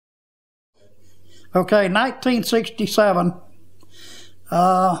Okay, 1967,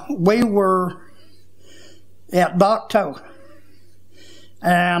 we were at Dock Toe,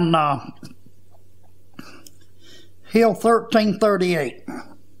 and Hill 1338.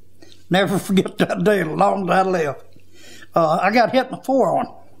 Never forget that day, as long as I live. I got hit in the forearm,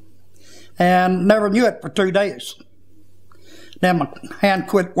 and never knew it for 2 days. Then my hand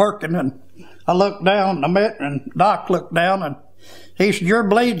quit working, and I looked down, and Doc looked down, and he said, "You're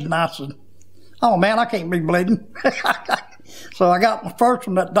bleeding." I said, "Oh man, I can't be bleeding." So I got my first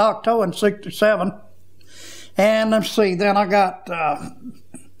one at Dock Toe in 67. And let's see, then I got,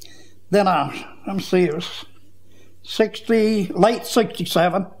 let me see, it was late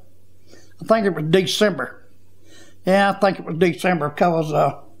 67. I think it was December. Yeah, I think it was December because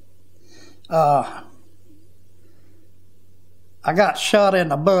I got shot in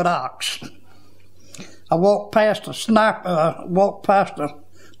the buttocks. I walked past a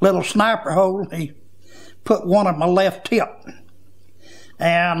little sniper hole. He put one in my left hip.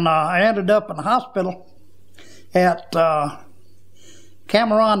 And I ended up in the hospital at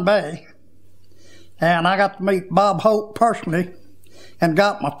Cameron Bay. And I got to meet Bob Hope personally and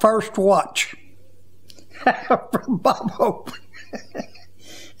got my first watch from Bob Hope.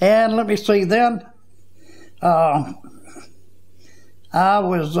 And let me see, then I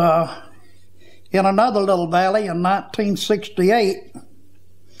was in another little valley in 1968,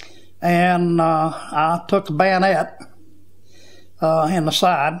 and I took a bayonet in the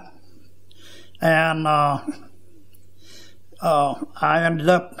side, and I ended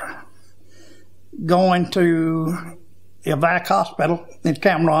up going to Evac Hospital in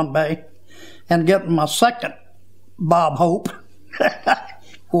Cameron Bay and getting my second Bob Hope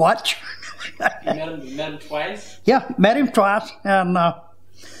watch. You met him twice? Yeah, met him twice, and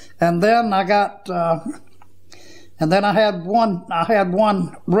then I got, and then I had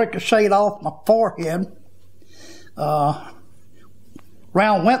one ricocheted off my forehead,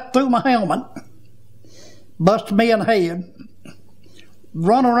 went through my helmet, busted me in the head,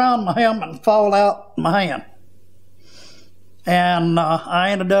 run around my helmet and fall out my hand. And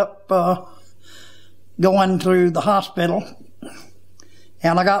I ended up going to the hospital,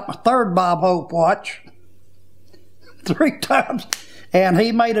 and I got my third Bob Hope watch 3 times, and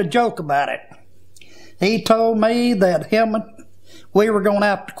he made a joke about it. He told me that we were going to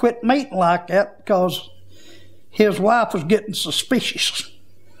have to quit meeting like that because his wife was getting suspicious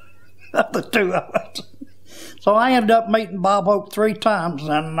of the two of us. So I ended up meeting Bob Hope 3 times,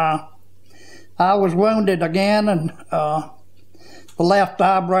 and I was wounded again in the left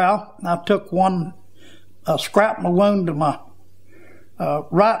eyebrow. I took a shrapnel wound to my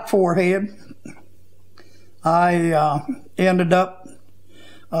right forehead. I ended up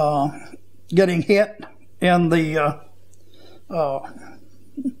getting hit in the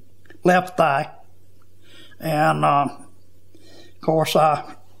left thigh, and of course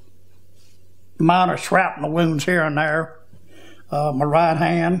minor shrapnel wounds here and there, my right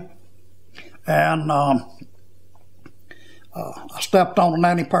hand, and I stepped on an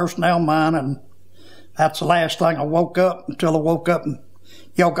anti-personnel mine, and that's the last thing I woke up until I woke up in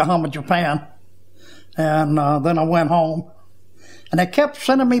Yokohama, Japan. And then I went home, and they kept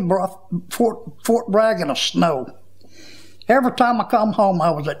sending me Fort Bragg in the snow. Every time I come home,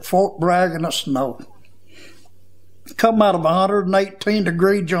 I was at Fort Bragg in the snow. Come out of a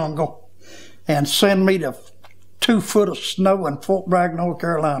 118-degree jungle and send me to 2 foot of snow in Fort Bragg, North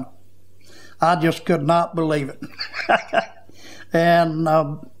Carolina. I just could not believe it. And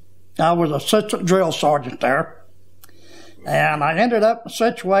I was assistant drill sergeant there. And I ended up in a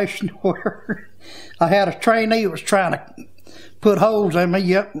situation where I had a trainee who was trying to put holes in me,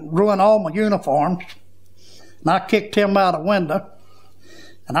 yet ruin all my uniforms. And I kicked him out a window.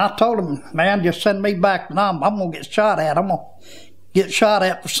 And I told him, "Man, just send me back, and I'm going to get shot at. I'm going to get shot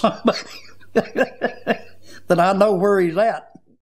at for somebody that I know where he's at."